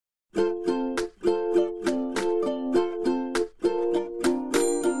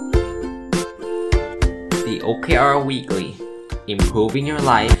OKR Weekly Improving Your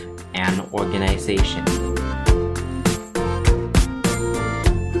Life and Organization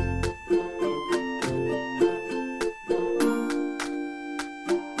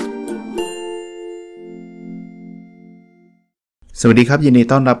สวัสดีครับยินดี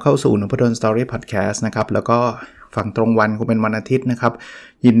ต้อนรับเข้าสู่นพดล Story Podcast นะครับแล้วก็ฝั่งตรงวันคงเป็นวันอาทิตย์นะครับ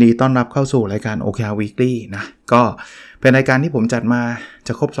ยินดีต้อนรับเข้าสู่รายการ OKR Weekly นะก็เป็นรายการที่ผมจัดมาจ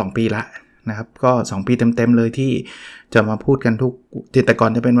ะครบ2ปีละนะครับก็2ปีเต็มๆเลยที่จะมาพูดกันทุกแต่ก่อ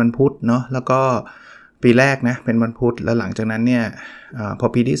นจะเป็นวันพุธเนาะแล้วก็ปีแรกนะเป็นวันพุธแล้วหลังจากนั้นเนี่ยพอ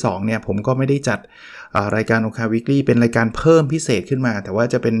ปีที่2เนี่ยผมก็ไม่ได้จัดรายการ OKR Weekly เป็นรายการเพิ่มพิเศษขึ้นมาแต่ว่า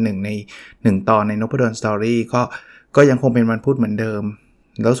จะเป็น1ใน1ตอนในนพดล Story ก็ยังคงเป็นวันพุธเหมือนเดิม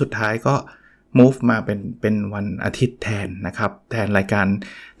แล้วสุดท้ายก็ move มาเป็นวันอาทิตย์แทนนะครับแทนรายการ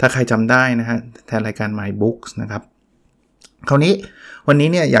ถ้าใครจำได้นะฮะแทนรายการ My Books นะครับคราวนี้วันนี้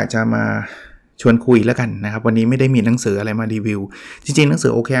เนี่ยอยากจะมาชวนคุยแล้วกันนะครับวันนี้ไม่ได้มีหนังสืออะไรมารีวิวจริงๆหนังสื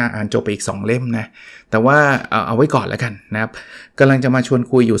อ OKR อ่านจบไปอีก2เล่มนะแต่ว่าเอาไว้ก่อนแล้วกันนะครับกำลังจะมาชวน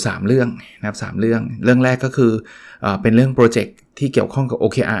คุยอยู่3เรื่องนะครับ3เรื่องแรกก็คือเป็นเรื่องโปรเจกต์ที่เกี่ยวข้องกับ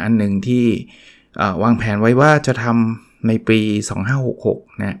OKR อันนึงที่วางแผนไว้ว่าจะทำในปี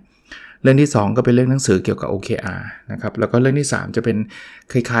2566นะเรื่องที่2ก็เป็นเรื่องหนังสือเกี่ยวกับ OKR นะครับแล้วก็เรื่องที่3จะเป็น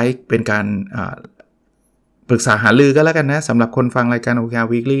คล้ายๆเป็นการปรึกษาหารือก็แล้วกันนะสำหรับคนฟังรายการ OKR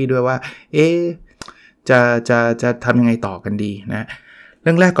Weekly ด้วยว่าจะทำยังไงต่อกันดีนะเ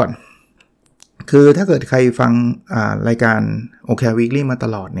รื่องแรกก่อนคือถ้าเกิดใครฟังรายการ OKR Weekly มาต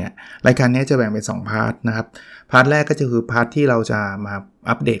ลอดเนี่ยรายการนี้จะแบ่งเป็น2พาร์ทนะครับพาร์ทแรกก็จะคือพาร์ทที่เราจะมา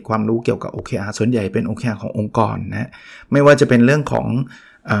อัปเดตความรู้เกี่ยวกับ OKR ส่วนใหญ่เป็น OKR ขององค์กรนะไม่ว่าจะเป็นเรื่องของ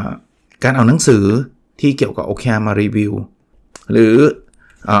การเอาหนังสือที่เกี่ยวกับ OKR มารีวิวหรือ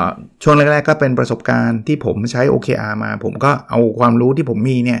ช่วงแรกๆก็เป็นประสบการณ์ที่ผมใช้ OKR มาผมก็เอาความรู้ที่ผม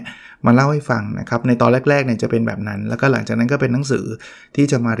มีเนี่ยมาเล่าให้ฟังนะครับในตอนแรกๆเนี่ยจะเป็นแบบนั้นแล้วก็หลังจากนั้นก็เป็นหนังสือที่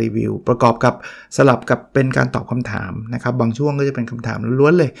จะมารีวิวประกอบกับสลับกับเป็นการตอบคำถามนะครับบางช่วงก็จะเป็นคำถามล้ว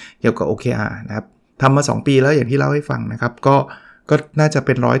นๆเลยเกี่ยวกับ OKR นะครับทำมา2ปีแล้วอย่างที่เล่าให้ฟังนะครับก็น่าจะเ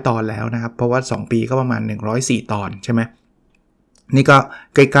ป็น100ตอนแล้วนะครับเพราะว่า2ปีก็ประมาณ104ตอนใช่ไหมนี่ก็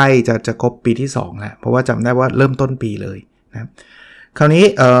ใกล้ๆจะครบปีที่2แล้วเพราะว่าจำได้ว่าเริ่มต้นปีเลยนะครับคราวนี้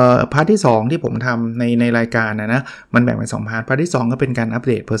พาร์ทที่2ที่ผมทำในรายการนะมันแบ่งเป็น2พาร์ทที่2ก็เป็นการอัป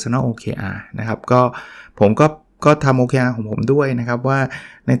เดต Personal OKR นะครับก็ผมก็ทำ OKR ของผมด้วยนะครับว่า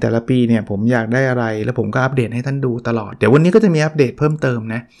ในแต่ละปีเนี่ยผมอยากได้อะไรแล้วผมก็อัปเดตให้ท่านดูตลอดเดี๋ยววันนี้ก็จะมีอัปเดตเพิ่มเติม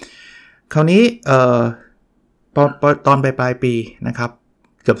นะคราวนี้ตอนปลายปีนะครับ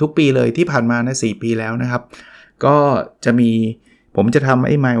เกือบทุกปีเลยที่ผ่านมานะ4ปีแล้วนะครับก็จะมีผมจะทำไ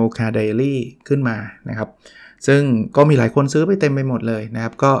อ้ My OKRs Diary ขึ้นมานะครับซึ่งก็มีหลายคนซื้อไปเต็มไปหมดเลยนะค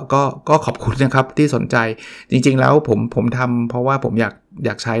รับก็ขอบคุณนะครับที่สนใจจริงๆแล้วผมทำเพราะว่าผมอย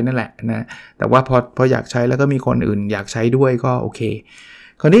ากใช้นั่นแหละนะแต่ว่าพออยากใช้แล้วก็มีคนอื่นอยากใช้ด้วยก็โอเค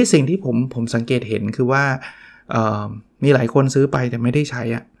คราวนี้สิ่งที่ผมสังเกตเห็นคือว่ามีหลายคนซื้อไปแต่ไม่ได้ใช้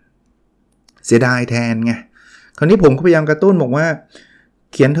อะเสียดายแทนไงคราวนี้ผมก็พยายามกระตุ้นบอกว่า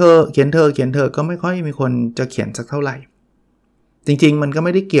เขียนเธอก็ไม่ค่อยมีคนจะเขียนสักเท่าไหร่จริงๆมันก็ไ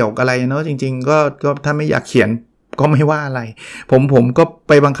ม่ได้เกี่ยวกับอะไรเนาะจริงๆก็ถ้าไม่อยากเขียนก็ไม่ว่าอะไรผมก็ไ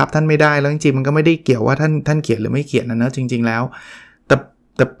ปบังคับท่านไม่ได้แล้วจริงๆมันก็ไม่ได้เกี่ยวว่าท่านเขียนหรือไม่เขียนนะจริงๆแล้วแ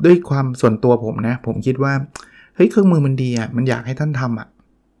ต่ด้วยความส่วนตัวผมนะผมคิดว่าเฮ้ยเครื่องมือมันดีอ่ะมันอยากให้ท่านทำอ่ะ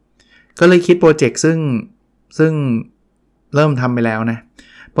ก็เลยคิดโปรเจกต์ซึ่งเริ่มทำไปแล้วนะ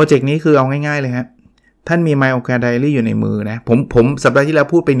โปรเจกต์นี้คือเอาง่ายๆเลยฮะท่านมี My OKRs Diary อยู่ในมือนะผมสัปดาห์ที่แล้ว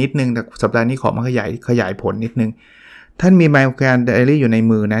พูดไปนิดนึงแต่สัปดาห์นี้ขอมาขยายผลนิดนึงท่านมี My OKRs Diary อยู่ใน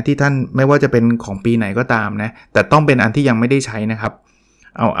มือนะที่ท่านไม่ว่าจะเป็นของปีไหนก็ตามนะแต่ต้องเป็นอันที่ยังไม่ได้ใช้นะครับ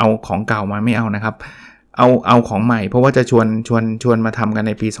เอาของเก่ามาไม่เอานะครับเอาของใหม่เพราะว่าจะชวนมาทำกันใ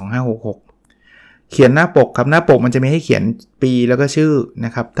นปี2566เขียนหน้าปกครับหน้าปกมันจะมีให้เขียนปีแล้วก็ชื่อน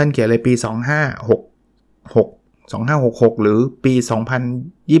ะครับท่านเขียนเลยปี2566หรือปี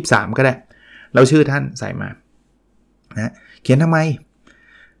2023ก็ได้เราชื่อท่านใส่มานะเขียนทำไม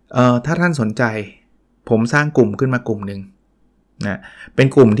ถ้าท่านสนใจผมสร้างกลุ่มขึ้นมากลุ่มหนึ่งนะเป็น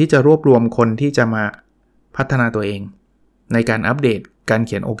กลุ่มที่จะรวบรวมคนที่จะมาพัฒนาตัวเองในการอัปเดตการเ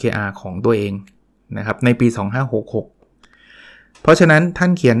ขียน OKR ของตัวเองนะครับในปี2566เพราะฉะนั้นท่า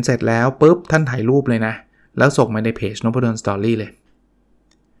นเขียนเสร็จแล้วปุ๊บท่านถ่ายรูปเลยนะแล้วส่งมาในเพจนพดล Story เลย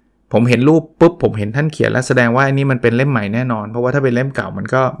ผมเห็นรูปปุ๊บผมเห็นท่านเขียนแล้วแสดงว่าอันนี้มันเป็นเล่มใหม่แน่นอนเพราะว่าถ้าเป็นเล่มเก่ามัน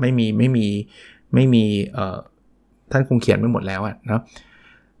ก็ไม่มีท่านคงเขียนไม่หมดแล้วเนาะ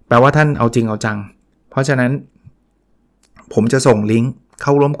แปลว่าท่านเอาจริงเอาจังเพราะฉะนั้นผมจะส่งลิงก์เข้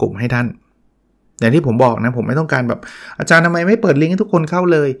าร่วมกลุ่มให้ท่านอย่างที่ผมบอกนะผมไม่ต้องการแบบอาจารย์ทำไมไม่เปิดลิงก์ให้ทุกคนเข้า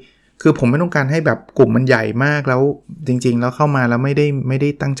เลยคือผมไม่ต้องการให้แบบกลุ่มมันใหญ่มากแล้วจริงๆแล้วเข้ามาแล้วไม่ได้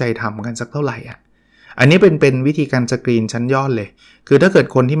ตั้งใจทำกันสักเท่าไหร่ อันนี้เป็นวิธีการสกรีนชั้นยอดเลยคือถ้าเกิด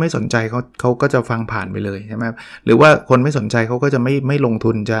คนที่ไม่สนใจเขาก็จะฟังผ่านไปเลยใช่ไหมหรือว่าคนไม่สนใจเขาก็จะไม่ลง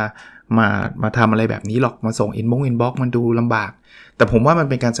ทุนจะมาทำอะไรแบบนี้หรอกมาส่งอินบ็อกซ์มันดูลำบากแต่ผมว่ามัน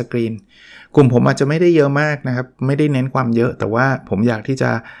เป็นการสกรีนกลุ่มผมอาจจะไม่ได้เยอะมากนะครับไม่ได้เน้นความเยอะแต่ว่าผมอยากที่จะ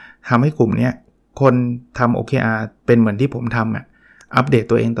ทำให้กลุ่มนี้คนทำ OKR เป็นเหมือนที่ผมทำอัปเดต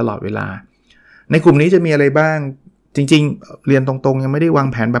ตัวเองตลอดเวลาในกลุ่มนี้จะมีอะไรบ้างจริงๆเรียนตรงๆยังไม่ได้วาง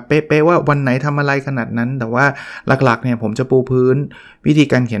แผนแบบเป๊ะๆว่าวันไหนทำอะไรขนาดนั้นแต่ว่าหลักๆเนี่ยผมจะปูพื้นวิธี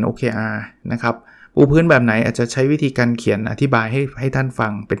การเขียน OKR นะครับปูพื้นแบบไหนอาจจะใช้วิธีการเขียนอธิบายให้ท่านฟั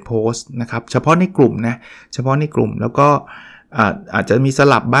งเป็นโพสต์นะครับเฉพาะในกลุ่มนะเฉพาะในกลุ่มแล้วก็อาจจะมีส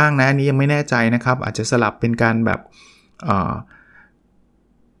ลับบ้างนะอันนี้ยังไม่แน่ใจนะครับอาจจะสลับเป็นการแบบ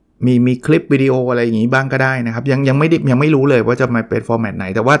มีคลิปวิดีโออะไรอย่างนี้บ้างก็ได้นะครับยังไม่รู้เลยว่าจะมาเป็นฟอร์แมตไหน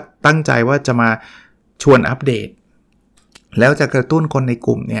แต่ว่าตั้งใจว่าจะมาชวนอัปเดตแล้วจะกระตุ้นคนในก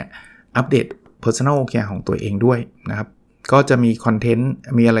ลุ่มเนี่ยอัปเดต Personal OKR ของตัวเองด้วยนะครับก็จะมีคอนเทนต์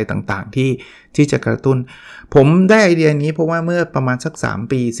มีอะไรต่างๆที่จะกระตุ้นผมได้ไอเดียนี้เพราะว่าเมื่อประมาณสัก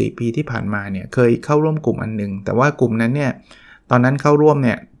3ปี4ปีที่ผ่านมาเนี่ยเคยเข้าร่วมกลุ่มอันนึงแต่ว่ากลุ่มนั้นเนี่ยตอนนั้นเข้าร่วมเ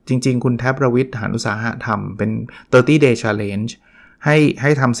นี่ยจริงๆคุณแทบประวิทย์หาญอุตสาหะทำเป็น30 day challenge ให้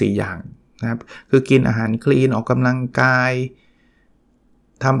ทำ4อย่างนะครับคือกินอาหารคลีนออกกำลังกาย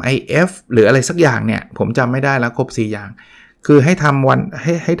ทำ IF หรืออะไรสักอย่างเนี่ยผมจำไม่ได้แล้วครบ4อย่างคือให้ทำวัน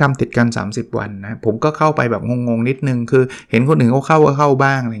ให้ทำติดกัน30วันนะผมก็เข้าไปแบบงงๆนิดนึงคือเห็นคนอื่นเขาเข้า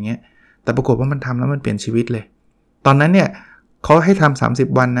บ้างอะไรเงี้ยแต่ปรากฏว่ามันทำแล้วมันเปลี่ยนชีวิตเลยตอนนั้นเนี่ยเขาให้ทำ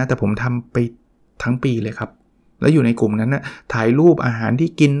30วันนะแต่ผมทำไปทั้งปีเลยครับแล้วอยู่ในกลุ่มนั้นนะถ่ายรูปอาหารที่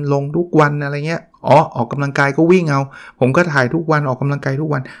กินลงทุกวันอะไรเงี้ยออกกำลังกายก็วิ่งเอาผมก็ถ่ายทุกวันออกกำลังกายทุก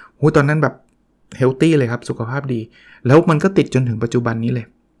วันโหตอนนั้นแบบเฮลตี้เลยครับสุขภาพดีแล้วมันก็ติดจนถึงปัจจุบันนี้เลย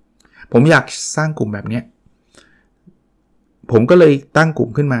ผมอยากสร้างกลุ่มแบบนี้ผมก็เลยตั้งกลุ่ม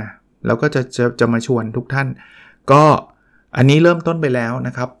ขึ้นมาแล้วก็จะมาชวนทุกท่านก็อันนี้เริ่มต้นไปแล้วน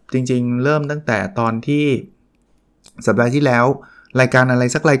ะครับจริงๆเริ่มตั้งแต่ตอนที่สัปดาห์ที่แล้วรายการอะไร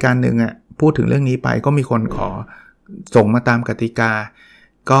สักรายการหนึ่งพูดถึงเรื่องนี้ไปก็มีคนขอส่งมาตามกติกา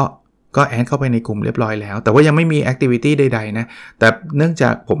ก็แอดเข้าไปในกลุ่มเรียบร้อยแล้วแต่ว่ายังไม่มีแอคทิวิตี้ใดๆนะแต่เนื่องจา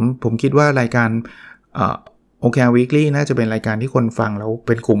กผมคิดว่ารายการOKR Weekly น่าจะเป็นรายการที่คนฟังแล้วเ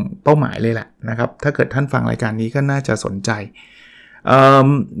ป็นกลุ่มเป้าหมายเลยแหละนะครับถ้าเกิดท่านฟังรายการนี้ก็น่าจะสนใจ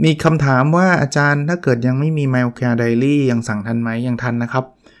มีคำถามว่าอาจารย์ถ้าเกิดยังไม่มี My OKR Diary ยังสั่งทันไหมยังทันนะครับ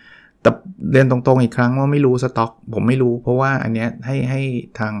แต่เรียนตรงๆอีกครั้งว่าไม่รู้สต็อกผมไม่รู้เพราะว่าอันเนี้ยให้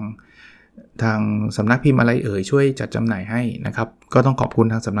ทางสำนักพิมพ์อะไรช่วยจัดจำหน่ายให้นะครับก็ต้องขอบคุณ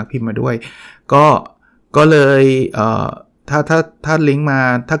ทางสำนักพิมพ์มาด้วยก็เลยถ้าลิงก์มา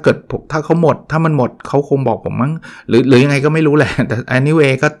ถ้าเกิดถ้าเขาหมดถ้ามันหมดเขาคงบอกผมมั้งหรือยังไงก็ไม่รู้แหละแต่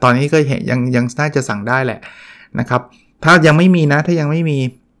anyway ก็ตอนนี้ก็ยังน่าจะสั่งได้แหละนะครับถ้ายังไม่มีนะถ้ายังไม่มี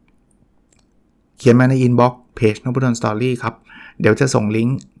เขียนมาใน inbox เพจนพดล Story ครับเดี๋ยวจะส่งลิง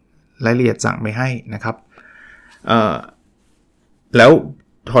ก์รายละเอียดสั่งไปให้นะครับแล้ว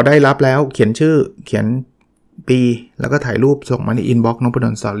พอได้รับแล้วเขียนชื่อเขียนปีแล้วก็ถ่ายรูปส่งมาใน inbox นพด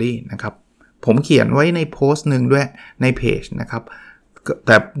ล Story นะครับผมเขียนไว้ในโพสต์นึงด้วยในเพจนะครับแ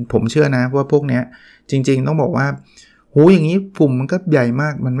ต่ผมเชื่อนะว่าพวกเนี้ยจริงๆต้องบอกว่าโหอย่างนี้กลุ่มมันก็ใหญ่มา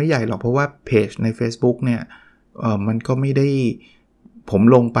กมันไม่ใหญ่หรอกเพราะว่าเพจใน Facebook เนี่ยมันก็ไม่ได้ผม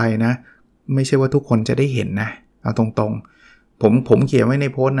ลงไปนะไม่ใช่ว่าทุกคนจะได้เห็นนะเอาตรงๆผมเขียนไว้ใน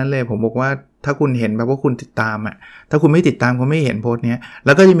โพสต์นั้นเลยผมบอกว่าถ้าคุณเห็นแบบว่าคุณติดตามถ้าคุณไม่ติดตามคุณไม่เห็นโพสต์เนี้ยแ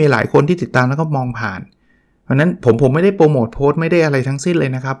ล้วก็จะมีหลายคนที่ติดตามแล้วก็มองผ่านเพราะนั้นผมไม่ได้โปรโมทโพสต์ไม่ได้อะไรทั้งสิ้นเล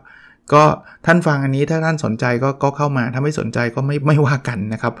ยนะครับก็ท่านฟังอันนี้ถ้าท่านสนใจก็เข้ามาถ้าไม่สนใจก็ไม่ว่ากัน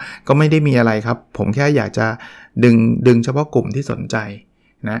นะครับก็ไม่ได้มีอะไรครับผมแค่อยากจะดึงเฉพาะกลุ่มที่สนใจ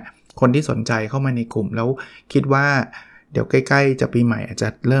นะคนที่สนใจเข้ามาในกลุ่มแล้วคิดว่าเดี๋ยวใกล้ๆจะปีใหม่อาจจะ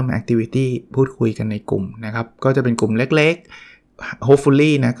เริ่มแอคทิวิตี้พูดคุยกันในกลุ่มนะครับก็จะเป็นกลุ่มเล็กๆ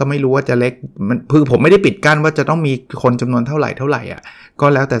hopefully นะก็ไม่รู้ว่าจะเล็กมันคือผมไม่ได้ปิดกั้นว่าจะต้องมีคนจำนวนเท่าไหร่ก็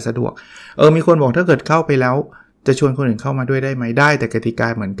แล้วแต่สะดวกมีคนบอกถ้าเกิดเข้าไปแล้วจะชวนคนอื่นเข้ามาด้วยได้ไหมได้แต่กติกา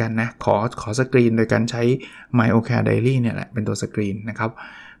เหมือนกันนะขอสกรีนโดยการใช้ My OKR Diary เนี่ยแหละเป็นตัวสกรีนนะครับ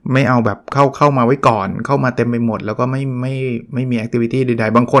ไม่เอาแบบเข้ามาไว้ก่อนเข้ามาเต็มไปหมดแล้วก็ไม่มีแอคทิวิตี้ใด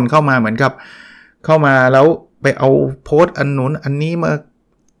ๆบางคนเข้ามาเหมือนกับเข้ามาแล้วไปเอาโพสต์อันนู้นอันนี้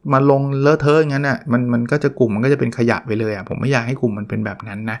มาลงเลอะเทอะอย่างนั้นมันก็จะกลุ่มมันก็จะเป็นขยะไปเลยผมไม่อยากให้กลุ่มมันเป็นแบบ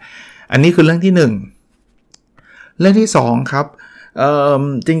นั้นนะอันนี้คือเรื่องที่1เรื่องที่2ครับ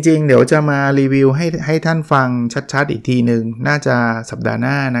จริงๆเดี๋ยวจะมารีวิวให้ท่านฟังชัดๆอีกทีนึงน่าจะสัปดาห์ห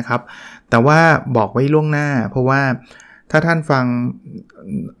น้านะครับแต่ว่าบอกไว้ล่วงหน้าเพราะว่าถ้าท่านฟัง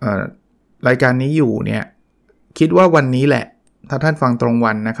รายการนี้อยู่เนี่ยคิดว่าวันนี้แหละถ้าท่านฟังตรง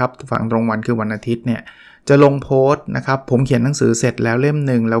วันนะครับฟังตรงวันคือวันอาทิตย์เนี่ยจะลงโพสต์นะครับผมเขียนหนังสือเสร็จแล้วเล่ม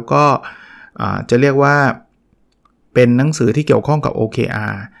นึงแล้วก็ จะเรียกว่าเป็นหนังสือที่เกี่ยวข้องกับ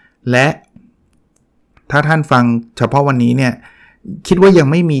OKR และถ้าท่านฟังเฉพาะวันนี้เนี่ยคิดว่ายัง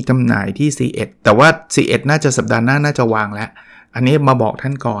ไม่มีจำหน่ายที่ C1 แต่ว่า C1 น่าจะสัปดาห์หน้าน่าจะวางแล้วอันนี้มาบอกท่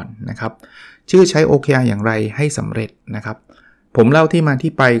านก่อนนะครับชื่อใช้ OKR อย่างไรให้สำเร็จนะครับผมเล่าที่มา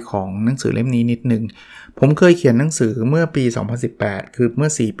ที่ไปของหนังสือเล่มนี้นิดนึงผมเคยเขียนหนังสือเมื่อปี2018คือเมื่อ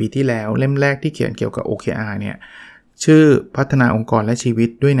4ปีที่แล้วเล่มแรกที่เขียนเกี่ยวกับ OKR เนี่ยชื่อพัฒนาองค์กรและชีวิต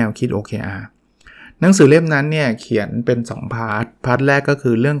ด้วยแนวคิด OKR หนังสือเล่มนั้นเนี่ยเขียนเป็น2พาร์ทแรกก็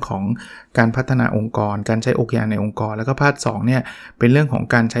คือเรื่องของการพัฒนาองค์กรการใช้ OKR ในองค์กรแล้วก็พาร์ท2เนี่ยเป็นเรื่องของ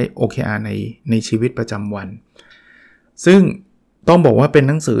การใช้ OKR ในชีวิตประจำวันซึ่งต้องบอกว่าเป็น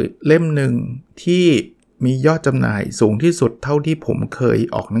หนังสือเล่มหนึ่งที่มียอดจำหน่ายสูงที่สุดเท่าที่ผมเคย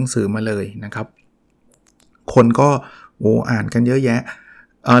ออกหนังสือมาเลยนะครับคนก็อ่านกันเยอะแยะ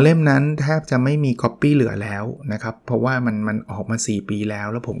เล่มนั้นแทบจะไม่มีก๊อปปี้เหลือแล้วนะครับเพราะว่ามันออกมา4ปีแล้ว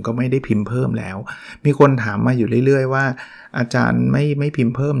ผมก็ไม่ได้พิมพ์เพิ่มแล้วมีคนถามมาอยู่เรื่อยๆว่าอาจารย์ไม่พิม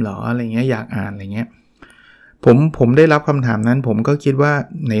พ์เพิ่มหรออะไรเงี้ยอยากอ่านอะไรเงี้ยผมได้รับคำถามนั้นผมก็คิดว่า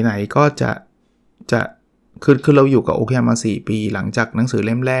ไหนๆก็จะคือเราอยู่กับ OKR มา4ปีหลังจากหนังสือเ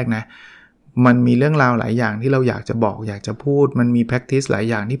ล่มแรกนะมันมีเรื่องราวหลายอย่างที่เราอยากจะบอกอยากจะพูดมันมี practice หลาย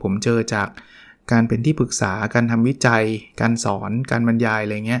อย่างที่ผมเจอจากการเป็นที่ปรึกษาการทำวิจัยการสอนการบรรยายอะ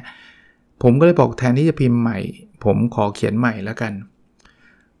ไรเงี้ยผมก็เลยบอกแทนที่จะพิมพ์ใหม่ผมขอเขียนใหม่แล้วกัน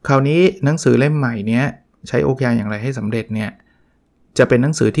คราวนี้หนังสือเล่มใหม่เนี้ยใช้ OKR อย่างไรให้สำเร็จเนี่ยจะเป็นห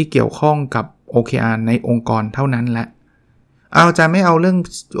นังสือที่เกี่ยวข้องกับ OKR ในองค์กรเท่านั้นแหละอาจารย์ไม่เอาเรื่อง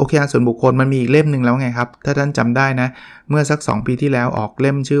OKR ส่วนบุคคลมันมีอีกเล่มนึงแล้วไงครับถ้าท่านจำได้นะเมื่อสัก2ปีที่แล้วออกเ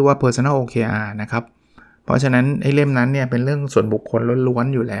ล่มชื่อว่า Personal OKR นะครับเพราะฉะนั้นไอ้เล่มนั้นเนี่ยเป็นเรื่องส่วนบุคคลล้วน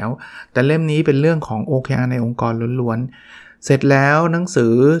ๆอยู่แล้วแต่เล่มนี้เป็นเรื่องของ OKR ในองค์กรล้วนๆเสร็จแล้วหนังสื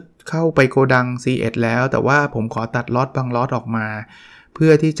อเข้าไปโกดัง C1 แล้วแต่ว่าผมขอตัดล็อตบางล็อตออกมาเพื่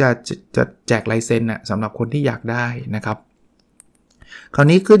อที่จะแจกลายเซ็นน่ะสำหรับคนที่อยากได้นะครับคราว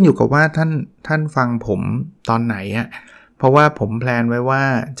นี้ขึ้นอยู่กับว่าท่านฟังผมตอนไหนอ่ะเพราะว่าผมแพลนไว้ว่า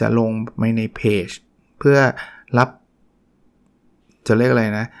จะลงไปในเพจเพื่อรับจะเรียกอะไร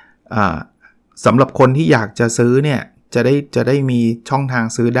นะสำหรับคนที่อยากจะซื้อเนี่ยจะได้มีช่องทาง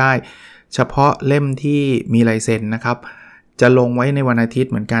ซื้อได้เฉพาะเล่มที่มีลายเซ็นนะครับจะลงไว้ในวันอาทิต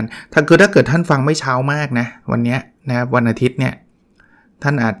ย์เหมือนกันถ้าเกิดท่านฟังไม่เช้ามากนะวันนี้นะครับวันอาทิตย์เนี่ยท่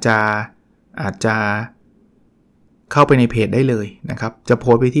านอาจจะเข้าไปในเพจได้เลยนะครับจะโพ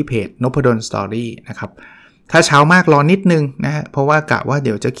สต์ไปที่เพจนพดลสตอรี่นะครับถ้าเช้ามากรอนิดนึงนะฮะเพราะว่ากะว่าเ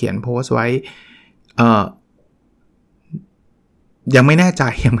ดี๋ยวจะเขียนโพสต์ไว้ยังไม่แน่ใจ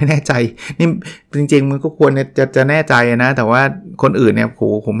นี่จริงๆมันก็ควรจะแน่ใจนะแต่ว่าคนอื่นเนี่ย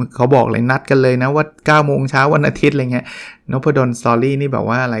เขาบอกเลยนัดกันเลยนะว่า 9:00 นวันอาทิตย์อะไรเงี้ยนพดลสตอรี่นี่แบบ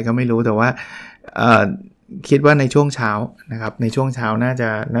ว่าอะไรก็ไม่รู้แต่ว่าคิดว่าในช่วงเช้านะครับในช่วงเช้าน่า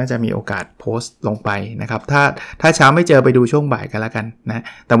จะมีโอกาสโพสต์ลงไปนะครับถ้าเช้าไม่เจอไปดูช่วงบ่ายกันละกันนะ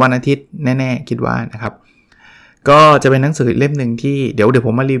แต่วันอาทิตย์แน่ๆคิดว่านะครับก็จะเป็นหนังสือเล่มหนึ่งที่เดี๋ยวผ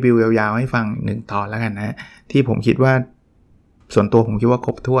มมารีวิวยาวๆให้ฟัง1ตอนแล้วกันนะที่ผมคิดว่าส่วนตัวผมคิดว่าค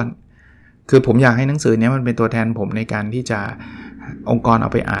รบถ้วนคือผมอยากให้หนังสือนี้มันเป็นตัวแทนผมในการที่จะองค์กรเอา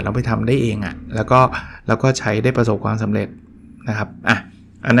ไปอ่านแล้วไปทำได้เองอ่ะแล้วก็ใช้ได้ประสบความสำเร็จนะครับ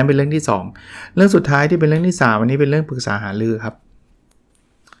อันนั้นเป็นเรื่องที่2เรื่องสุดท้ายที่เป็นเรื่องที่3วันนี้เป็นเรื่องปรึกษาหารือครับ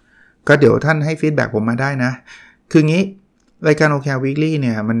ก็เดี๋ยวท่านให้ฟีดแบ็กผมมาได้นะคืองี้รายการ OKR Weekly เ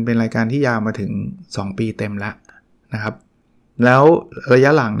นี่ยมันเป็นรายการที่ยาวมาถึง2ปีเต็มแล้วนะครับแล้วระย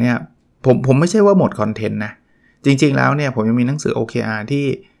ะหลังเนี่ยผมไม่ใช่ว่าหมดคอนเทนต์นะจริงๆแล้วเนี่ยผมยังมีหนังสือ OKR ที่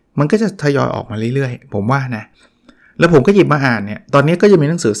มันก็จะทยอยออกมาเรื่อยๆผมว่านะแล้วผมก็หยิบมาอ่านเนี่ยตอนนี้ก็จะมี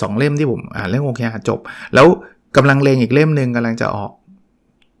หนังสือ2เล่มที่ผมอ่านเรื่อง OKR จบแล้วกำลังเลงอีกเล่มนึงกำลังจะออก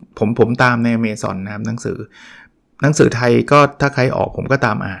ผมตามใน Amazon นะครับหนังสือไทยก็ถ้าใครออกผมก็ต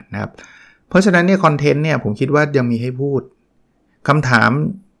ามอ่านนะครับเพราะฉะนั้นเนี่ยคอนเทนต์เนี่ยผมคิดว่ายังมีให้พูดคำถาม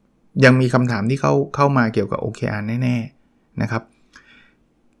ยังมีคำถามที่เข้ามาเกี่ยวกับ OKR แน่ๆนะครับ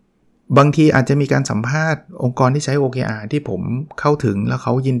บางทีอาจจะมีการสัมภาษณ์องค์กรที่ใช้ OKR ที่ผมเข้าถึงแล้วเข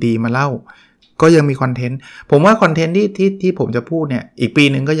ายินดีมาเล่าก็ยังมีคอนเทนต์ผมว่าคอนเทนต์ที่ผมจะพูดเนี่ยอีกปี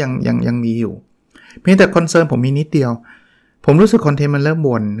นึงก็ยังมีอยู่เพียงแต่คอนเซิร์นผมมีนิดเดียวผมรู้สึกคอนเทนต์มันเริ่มว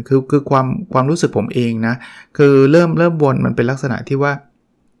นคือความรู้สึกผมเองนะคือเริ่มวนมันเป็นลักษณะที่ว่า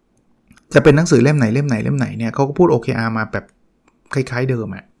จะเป็นหนังสือเล่มไหนเนี่ยเขาก็พูด OKR มาแบบคล้ายๆเดิม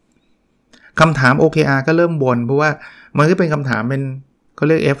อะคำถาม OKR ก็เริ่มวนเพราะว่ามันก็เป็นคำถามเป็นเขาเ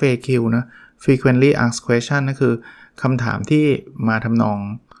รียก FAQ นะ Frequently Asked Question นั่นคือคำถามที่มาทำนอง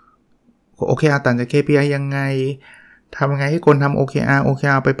OKR ต่างจาก KPI ยังไงทำยังไงให้คนทำ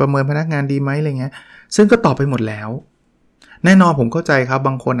OKR ไปประเมินพนักงานดีไหมอะไรเงี้ยซึ่งก็ตอบไปหมดแล้วแน่นอนผมเข้าใจครับบ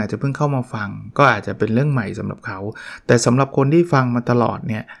างคนอาจจะเพิ่งเข้ามาฟังก็อาจจะเป็นเรื่องใหม่สำหรับเขาแต่สำหรับคนที่ฟังมาตลอด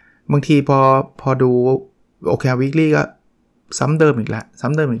เนี่ย บางทีพอดู OKR Weekly ก็ซ้ำเดิมอีกแล้ว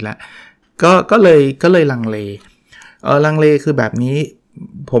ก็เลยลังเลคือแบบนี้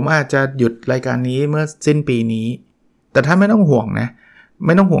ผมอาจจะหยุดรายการนี้เมื่อสิ้นปีนี้แต่ถ้าไม่ต้องห่วงนะไ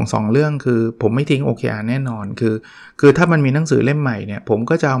ม่ต้องห่วง2เรื่องคือผมไม่ทิ้ง OKR แน่นอนคือถ้ามันมีหนังสือเล่มใหม่เนี่ยผม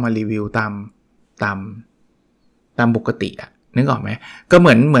ก็จะเอามารีวิวตามปกติอะนึกออกไหมก็เห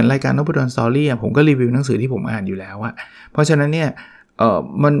มือนรายการนพดลสตอรี่อะผมก็รีวิวหนังสือที่ผมอ่านอยู่แล้วอะเพราะฉะนั้นเนี่ย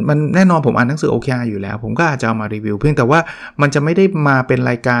มันแน่นอนผมอ่านหนังสือ OKR อยู่แล้วผมก็อาจจะเอามารีวิวเพียงแต่ว่ามันจะไม่ได้มาเป็น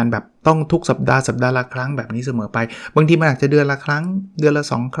รายการแบบต้องทุกสัปดาห์ละครั้งแบบนี้เสมอไปบางทีมันอาจจะเดือนละครั้งเดือนละ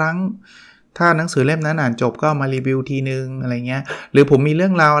2ครั้งถ้าหนังสือเล่มนั้นอ่านจบก็มารีวิวทีนึงอะไรเงี้ยหรือผมมีเรื่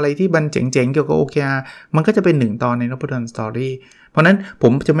องราวอะไรที่มันเจ๋งๆเกี่ยวกับ OKR มันก็จะเป็น1ตอนในนพดลสตอรี่เพราะนั้นผ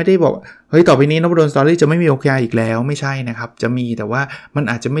มจะไม่ได้บอกเฮ้ยต่อไปนี้นพดลสตอรี่จะไม่มี OKR อีกแล้วไม่ใช่นะครับจะมีแต่ว่ามัน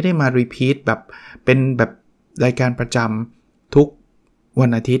อาจจะไม่ได้มารีพีทแบบเป็นแบบรายการประจำทุกวั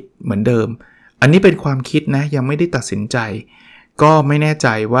นอาทิตย์เหมือนเดิมอันนี้เป็นความคิดนะยังไม่ได้ตัดสินใจก็ไม่แน่ใจ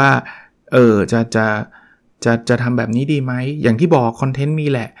ว่าจะทำแบบนี้ดีไหมอย่างที่บอกคอนเทนต์มี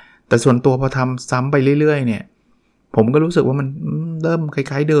แหละแต่ส่วนตัวพอทำซ้ำไปเรื่อยๆเนี่ยผมก็รู้สึกว่ามันเริ่มค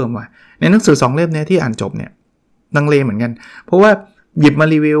ล้ายๆเดิมว่ะในหนังสือ2เล่มนี้ที่อ่านจบเนี่ยลังเลเหมือนกันเพราะว่าหยิบมา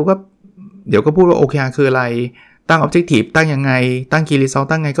รีวิวก็เดี๋ยวก็พูดว่า OKR คืออะไรตั้ง Objective ตั้งยังไงตั้ง Key Result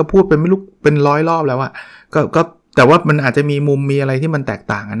ตั้งไงก็พูดเป็นไม่รู้เป็น100รอบแล้วอะก็แต่ว่ามันอาจจะมีมุมมีอะไรที่มันแตก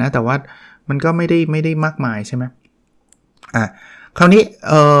ต่างนะแต่ว่ามันก็ไม่ได้มากมายใช่ไหมคราวนี้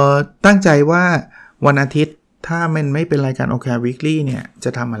ตั้งใจว่าวันอาทิตย์ถ้ามันไม่เป็นรายการ OKR Weekly เนี่ยจะ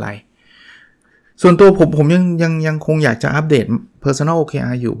ทำอะไรส่วนตัวผมยังคงอยากจะอัปเดต Personal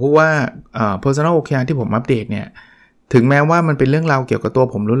OKR อยู่เพราะว่าPersonal OKR ที่ผมอัปเดตเนี่ยถึงแม้ว่ามันเป็นเรื่องราวเกี่ยวกับตัว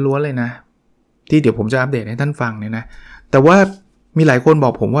ผมล้วนๆเลยนะที่เดี๋ยวผมจะอัปเดตให้ท่านฟังเนี่ยนะแต่ว่ามีหลายคนบอ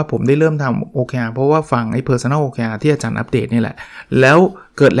กผมว่าผมได้เริ่มทำ OKR เพราะว่าฟังไอ้ Personal OKR ที่อาจารย์อัปเดตนี่แหละแล้ว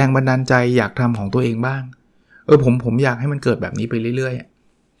เกิดแรงบันดาลใจอยากทำของตัวเองบ้างผมอยากให้มันเกิดแบบนี้ไปเรื่อย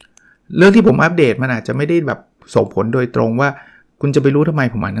ๆเรื่องที่ผมอัปเดตมันอาจจะไม่ได้แบบส่งผลโดยตรงว่าคุณจะไปรู้ทำไม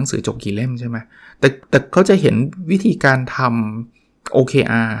ผมอ่านหนังสือจบกี่เล่มใช่ไหมแต่เขาจะเห็นวิธีการทำ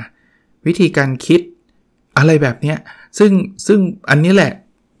OKR วิธีการคิดอะไรแบบเนี้ยซึ่งอันนี้แหละ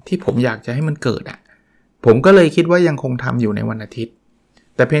ที่ผมอยากจะให้มันเกิดผมก็เลยคิดว่ายังคงทำอยู่ในวันอาทิตย์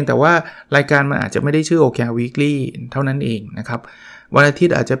แต่เพียงแต่ว่ารายการมันอาจจะไม่ได้ชื่อ OKR Weekly เท่านั้นเองนะครับวันอาทิต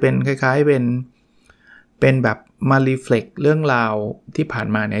ย์อาจจะเป็นคล้ายๆเป็นแบบมารีเฟล็กเรื่องราวที่ผ่าน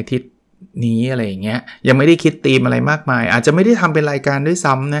มาในอาทิตย์นี้อะไรอย่างเงี้ยยังไม่ได้คิดธีมอะไรมากมายอาจจะไม่ได้ทำเป็นรายการด้วย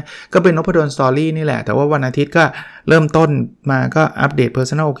ซ้ำนะก็เป็นนพดลสตอรี่นี่แหละแต่ว่าวันอาทิตย์ก็เริ่มต้นมาก็อัปเดต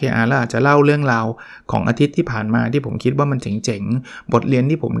Personal OKR แล้วอาจจะเล่าเรื่องราวของอาทิตย์ที่ผ่านมาที่ผมคิดว่ามันเจ๋งๆบทเรียน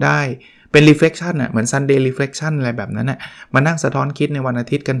ที่ผมได้เป็น reflection เหมือน Sunday reflection อะไรแบบนั้นมานั่งสะท้อนคิดในวันอา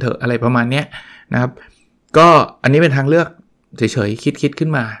ทิตย์กันเถอะอะไรประมาณนี้นะครับก็อันนี้เป็นทางเลือกเฉยๆคิดขึ้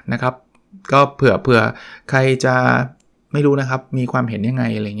นมานะครับก็เผื่อใครจะไม่รู้นะครับมีความเห็นยังไง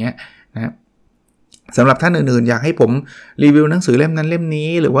อะไรเงี้ยนะสำหรับท่านอื่นๆอยากให้ผมรีวิวหนังสือเล่มนั้นเล่มนี้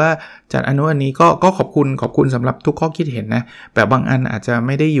หรือว่าจัดอันนี้ก็ขอบคุณสำหรับทุกข้อคิดเห็นนะแต่บางอันอาจจะไ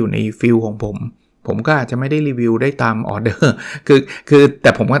ม่ได้อยู่ในฟิลของผมก็อาจจะไม่ได้รีวิวได้ตามออเดอร์คือแต่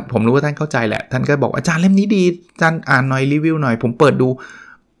ผมรู้ว่าท่านเข้าใจแหละท่านก็บอกอาจารย์เล่มนี้ดีอาจารย์อ่านหน่อยรีวิวหน่อยผมเปิดดู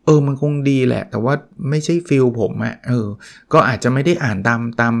มันคงดีแหละแต่ว่าไม่ใช่ฟิลผมก็อาจจะไม่ได้อ่าน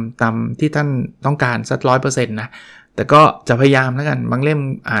ตามที่ท่านต้องการสัก 100% นะแต่ก็จะพยายามแล้วกันบางเล่ม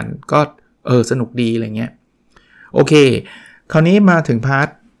อ่านก็สนุกดีอะไรเงี้ยโอเคคราวนี้มาถึงพาร์ท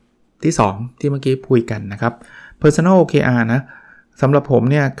ที่2ที่เมื่อกี้คุยกันนะครับ Personal OKR นะสำหรับผม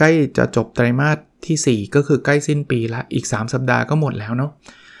เนี่ยใกล้จะจบไตรมาสที่4ก็คือใกล้สิ้นปีละอีก3สัปดาห์ก็หมดแล้วเนาะ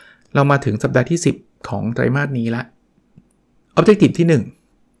เรามาถึงสัปดาห์ที่10ของไตรมาสนี้ละ Objective ที่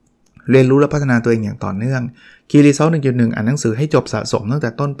1เรียนรู้และพัฒนาตัวเองอย่างต่อเนื่อง Key Result 1.1 อ่านหนังสือให้จบสะสมตั้งแต่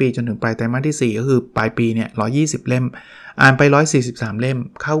ต้นปีจนถึงปลายไตรมาสที่4ก็คือปลายปีเนี่ย120เล่มอ่านไป143เล่ม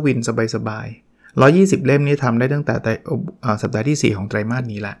เข้าวินสบายๆ120เล่มนี้ทำได้ตั้งแต่สัปดาห์ที่4ของไตรมาส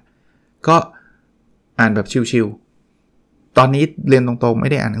นี้ละก็อ่านแบบชิลๆตอนนี้เรียนตรงๆไม่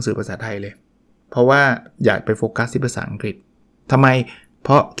ได้อ่านหนังสือภาษาไทยเลยเพราะว่าอยากไปโฟกัสที่ภาษาอังกฤษทำไมเพ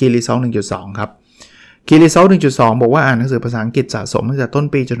ราะ Key Result 1.2 ครับKey Result 1.2 บอกว่าอ่านหนังสือภาษาอังกฤษสะสมตั้งแต่ต้น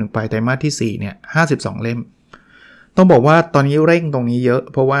ปีจนถึงปลายไตรมาสที่4เนี่ย52เล่มต้องบอกว่าตอนนี้เร่งตรงนี้เยอะ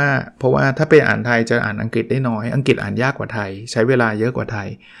เพราะว่าถ้าไปอ่านไทยจะอ่านอังกฤษได้น้อยอังกฤษอ่านยากกว่าไทยใช้เวลาเยอะกว่าไทย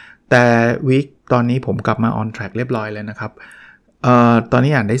แต่วีคตอนนี้ผมกลับมา on track เรียบร้อยแล้วนะครับตอน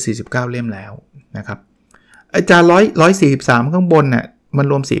นี้อ่านได้49เล่มแล้วนะครับอาจารย์143ข้างบนน่ะมัน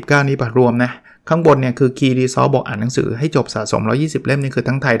รวม49นี้ป่ะรวมนะข้างบนเนี่ยคือ Key Result บอกอ่านหนังสือให้จบสะสม120เล่มนี่คือ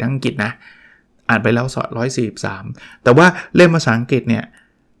ทั้งไทยทั้งอังกฤษนะอ่านไปแล้ว143แต่ว่าเล่มภาษาอังกฤษเนี่ย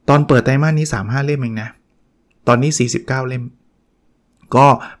ตอนเปิดไตรมาสนี้35เล่มเองนะตอนนี้49เล่ม ก็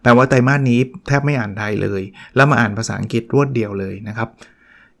แปลว่าไตรมาสนี้แทบไม่อ่านไทยเลยแล้วมาอ่านภาษาอังกฤษรวดเดียวเลยนะครับ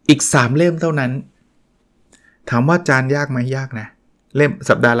อีก3เล่มเท่านั้นถามว่าจานยากไหมยากนะเล่ม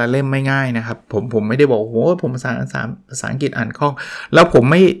สัปดาห์ละเล่มไม่ง่ายนะครับผมไม่ได้บอกโอ้ผมภาษาอังกฤษอ่านคล่องแล้วผม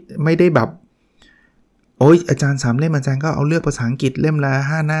ไม่ได้แบบโอ้ยอาจารย์3เล่มอาจารย์ก็เอาเลือกภาษาอังกฤษเล่มละ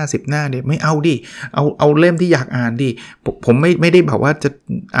5หน้า10หน้าเดี๋ยวไม่เอาดิเอาเล่มที่อยากอ่านดิผมไม่ได้แบบว่าจะ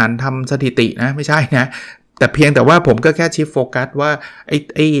อ่านทำสถิตินะไม่ใช่นะแต่เพียงแต่ว่าผมก็แค่ชิฟโฟกัสว่า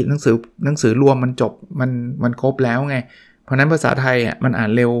ไอ้หนังสือรวมมันจบมันครบแล้วไงเพราะนั้นภาษาไทยอ่ะมันอ่า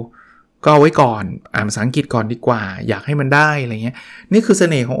นเร็วก็เอาไว้ก่อนอ่านภาษาอังกฤษก่อนดีกว่าอยากให้มันได้อะไรเงี้ยนี่คือเส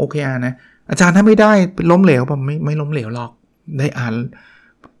น่ห์ของ OKR นะอาจารย์ถ้าไม่ได้ล้มเหลวผมไม่ล้มเหลวหรอกได้อ่าน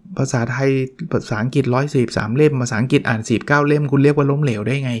ภาษาไทยภาษาอังกฤษ143เล่มภาษาอังกฤษอ่าน49เล่มคุณเรียกว่าล้มเหลวไ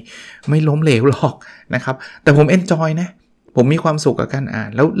ด้ไงไม่ล้มเหลวหรอกนะครับแต่ผมเอนจอยนะผมมีความสุขกับการอ่าน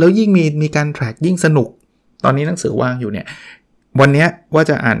แล้วยิ่งมีการแทร็กยิ่งสนุกตอนนี้หนังสือว่างอยู่เนี่ยวันนี้ว่า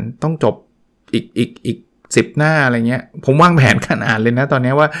จะอ่านต้องจบอีก10หน้าอะไรเงี้ยผมวางแผนการอ่านเลยนะตอน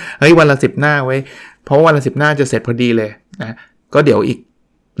นี้ว่าเฮ้ยวันละ10หน้าไว้เพราะวันละ10หน้าจะเสร็จพอดีเลยนะก็เดี๋ยวอีก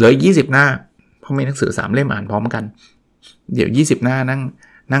เหลือ20หน้าเพราะมีหนังสือ3เล่มอ่านพร้อมกันเดี๋ยว20หน้านั่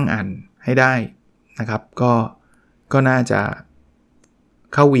งอ่านให้ได้นะครับก็น่าจะ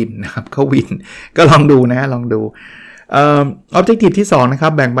เข้าวินนะครับเข้าวินก็ลองดูนะลองดูobjective ที่2นะครั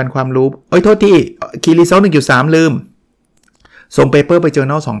บแบ่งปันความรู้โทษที่ key result 1.3 ลืมส่ง paper ไป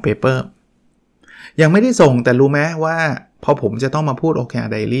journal 2 paper ยังไม่ได้ส่งแต่รู้ไหมว่าพอผมจะต้องมาพูด OKR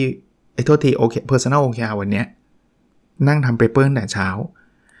Diary โทษที Personal OKR วันนี้นั่งทำ paper ตั้งแต่เช้า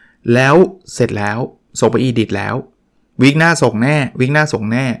แล้วเสร็จแล้วส่งไป edit แล้ววีคหน้าส่งแ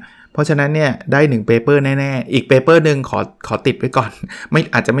น่เพราะฉะนั้นเนี่ยได้1 paper แน่ๆอีก paper นึงขอติดไว้ก่อนไม่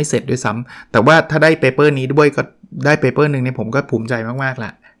อาจจะไม่เสร็จด้วยซ้ำแต่ว่าถ้าได้ paper นี้ด้วยก็ได้ paper นึงเนี่ยผมก็ภูมิใจมากๆล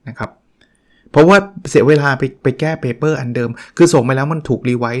ะนะครับเพราะว่าเสียเวลาไปแก้ paper อันเดิมคือส่งไปแล้วมันถูก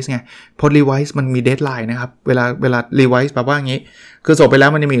revise ไงพอ revise มันมี deadline นะครับเวลา revise แปลว่าอย่างนี้คือส่งไปแล้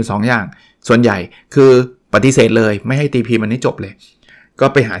วมันจะมีอยู่2อย่างส่วนใหญ่คือปฏิเสธเลยไม่ให้ TP มันให้จบเลยก็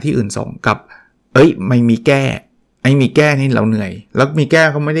ไปหาที่อื่นส่งกับไม่มีแก้มีแก้นี่เราเหนื่อยแล้วมีแก้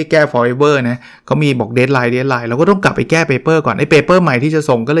เขาไม่ได้แก้ forever นะเขามีบอก deadline เราก็ต้องกลับไปแก้ paper ก่อนpaper ใหม่ที่จะ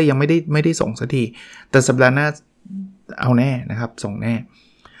ส่งก็เลยยังไม่ได้ส่งสักทีแต่สัปดาห์หน้าเอาแน่นะครับส่งแน่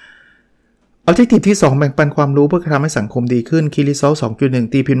objective ที่2แบ่งปันความรู้เพื่อทำให้สังคมดีขึ้น key result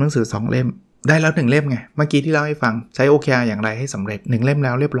 2.1 ตีพิมพ์หนังสือ2เล่มได้แล้ว1เล่มไงเมื่อกี้ที่เล่าให้ฟังใช้ OKR อย่างไรให้สำเร็จ1เล่มแ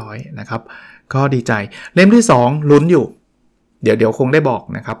ล้วเรียบร้อยนะครับก็ดีใจเล่มที่2ลุ้นอยู่เดี๋ยวคงได้บอก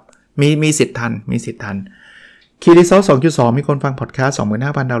นะครับมีสิทธิ์ทันKey Result 2.2 มีคนฟังพอดแคสต์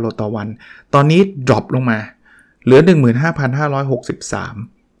 25,000 ดาวน์โหลดต่อวันตอนนี้ drop ลงมาเหลือ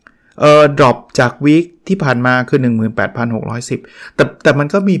 15,563 drop จากวีคที่ผ่านมาคือ 18,610 แต่มัน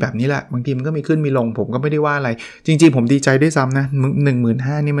ก็มีแบบนี้แหละบางทีมันก็มีขึ้นมีลงผมก็ไม่ได้ว่าอะไรจริงๆผมดีใจด้วยซ้ำนะ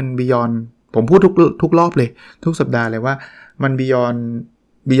 15,000 นี่มัน beyond ผมพูดทุกรอบเลยทุกสัปดาห์เลยว่ามัน beyond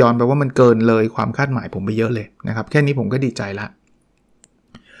แปลว่ามันเกินเลยความคาดหมายผมไปเยอะเลยนะครับแค่นี้ผมก็ดีใจละ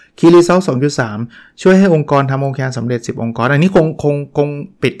Key Result 2.3 ช่วยให้องค์กรทำOKRสำเร็จ10องค์กรอันนี้คง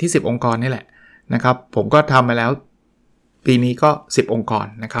ปิดที่10องค์กรนี่แหละนะครับผมก็ทำมาแล้วปีนี้ก็10องค์กร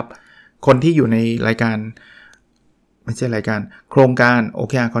นะครับคนที่อยู่ในรายการไม่ใช่รายการโครงการ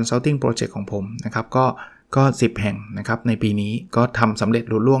OKR Consulting Project ของผมนะครับก็10แห่งนะครับในปีนี้ก็ทำสำเร็จ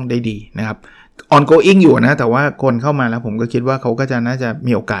ลุล่วงได้ดีนะครับ ongoing อยู่นะแต่ว่าคนเข้ามาแล้วผมก็คิดว่าเขาก็น่าจะ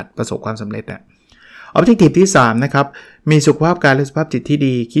มีโอกาสประสบความสำเร็จObjective ที่3นะครับมีสุขภาพกายและสุขภาพจิตที่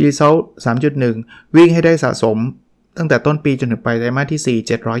ดี Key Result 3.1 วิ่งให้ได้สะสมตั้งแต่ต้นปีจนถึงไปไตรมาสที่4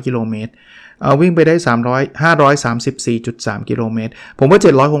 700กิโลเมตรวิ่งไปได้534.3 กิโลเมตรผมว่า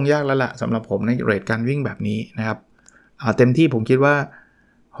700คงยากแล้วล่ะสำหรับผมในเรทการวิ่งแบบนี้นะครับเต็มที่ผมคิดว่า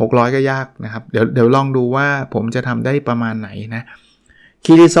600ก็ยากนะครับเดี๋ยวลองดูว่าผมจะทำได้ประมาณไหนนะ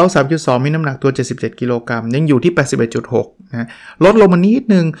Key Result 3.2 มีน้ำหนักตัว77กิโลกรัมยังอยู่ที่ 81.6 นะลดลงมานิด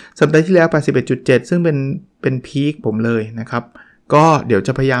นึงสัปดาห์ที่แล้ว 81.7 ซึ่งเป็นพีคผมเลยนะครับก็เดี๋ยวจ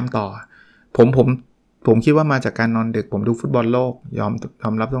ะพยายามต่อผมคิดว่ามาจากการนอนดึกผมดูฟุตบอลโลกยอ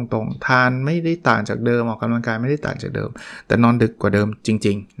มรับตรงๆทานไม่ได้ต่างจากเดิมออกกำลังกายไม่ได้ต่างจากเดิมแต่นอนดึกกว่าเดิมจ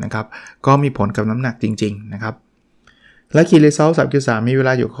ริงๆนะครับก็มีผลกับน้ำหนักจริงๆนะครับและ Key Result 3.3 มีเวล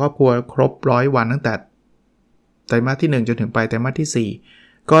าอยู่ครอบครัวครบ100วันตั้งแต่ไตรมาสที่1จนถึงไปไตรมาสที่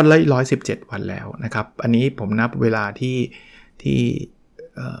4ก็117วันแล้วนะครับอันนี้ผมนับเวลาที่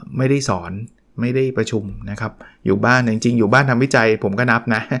ไม่ได้สอนไม่ได้ประชุมนะครับอยู่บ้านจริงๆอยู่บ้านทำวิจัยผมก็นับ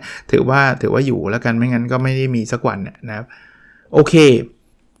นะถือว่าอยู่แล้วกันไม่งั้นก็ไม่ได้มีสักวันนะครับโอเค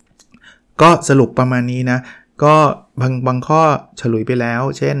ก็สรุปประมาณนี้นะก็บางข้อฉลุยไปแล้ว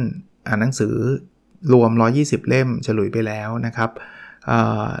เช่นอ่านหนังสือรวม120เล่มฉลุยไปแล้วนะครับ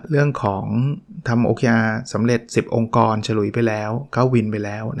เรื่องของทำ OKR สำเร็จ10องค์กรฉลุยไปแล้วเข้าวินไปแ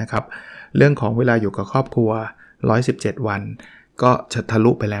ล้วนะครับเรื่องของเวลาอยู่กับครอบครัว117วันก็ทะ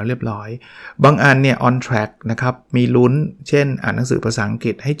ลุไปแล้วเรียบร้อยบางอันเนี่ย on track นะครับมีลุ้นเช่นอ่านหนังสือภาษาอังก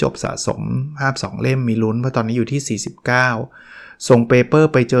ฤษให้จบสะสมภาพ2เล่มมีลุ้นเพราะตอนนี้อยู่ที่49ส่งเปเปอร์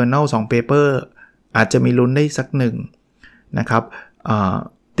ไป journal 2เปเปอร์อาจจะมีลุ้นได้สัก1นะครับ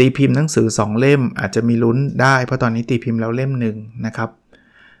ตีพิมพ์หนังสือ2เล่มอาจจะมีลุ้นได้เพราะตอนนี้ตีพิมพ์แล้วเล่ม1นะครับ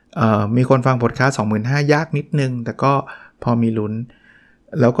มีคนฟังพอดคาสต์ 25,000 ยากนิดนึงแต่ก็พอมีลุ้น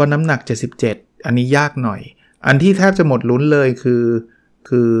แล้วก็น้ำหนัก77อันนี้ยากหน่อยอันที่แทบจะหมดลุ้นเลยคื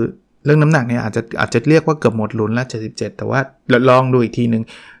อเรื่องน้ำหนักเนี่ยอาจจะเรียกว่าเกือบหมดลุ้นแล้ว77แต่ว่าลองดูอีกทีนึง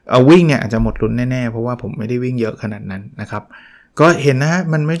วิ่งเนี่ยอาจจะหมดลุ้นแน่ๆเพราะว่าผมไม่ได้วิ่งเยอะขนาดนั้นนะครับก็เห็นนะ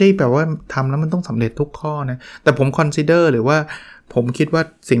มันไม่ได้แปลว่าทำแล้วมันต้องสำเร็จทุกข้อนะแต่ผม consider หรือว่าผมคิดว่า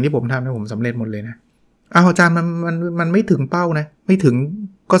สิ่งที่ผมทำเนี่ยผมสำเร็จหมดเลยนะอาจารย์มันไม่ถึงเป้านะไม่ถึง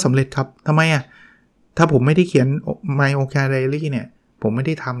ก็สำเร็จครับทำไมถ้าผมไม่ได้เขียน My OKRs Diary เนี่ยผมไม่ไ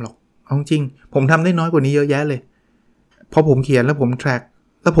ด้ทำหรอกเอาจริงผมทำได้น้อยกว่านี้เยอะแยะเลยพอผมเขียนแล้วผม track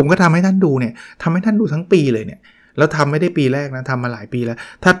แล้วผมก็ทำให้ท่านดูเนี่ยทำให้ท่านดูทั้งปีเลยเนี่ยแล้วทำไม่ได้ปีแรกนะทำมาหลายปีแล้ว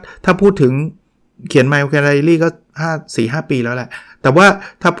ถ้าพูดถึงเขียน My OKRs Diary ก็ 4-5 ปีแล้วแหละแต่ว่า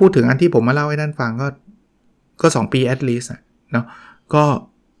ถ้าพูดถึงอันที่ผมมาเล่าให้ท่านฟังก็2 ปี at least เนาะ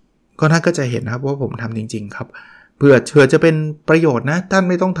ก็ท่านก็จะเห็นนะครับว่าผมทำจริงๆครับเผื่อจะเป็นประโยชน์นะท่าน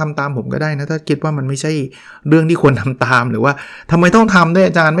ไม่ต้องทำตามผมก็ได้นะถ้าคิดว่ามันไม่ใช่เรื่องที่ควรทำตามหรือว่าทำไมต้องทำด้วย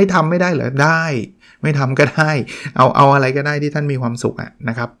อาจารย์ไม่ทำไม่ได้เหรอได้ไม่ทำก็ได้เอาอะไรก็ได้ที่ท่านมีความสุข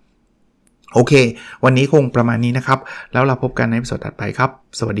นะครับโอเควันนี้คงประมาณนี้นะครับแล้วเราพบกันในตอนถัดไปครับ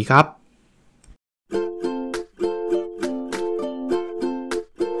สวัสดีครับ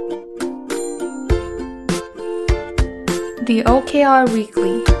The OKR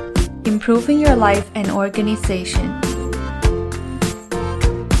Weekly Improving Your Life and Organization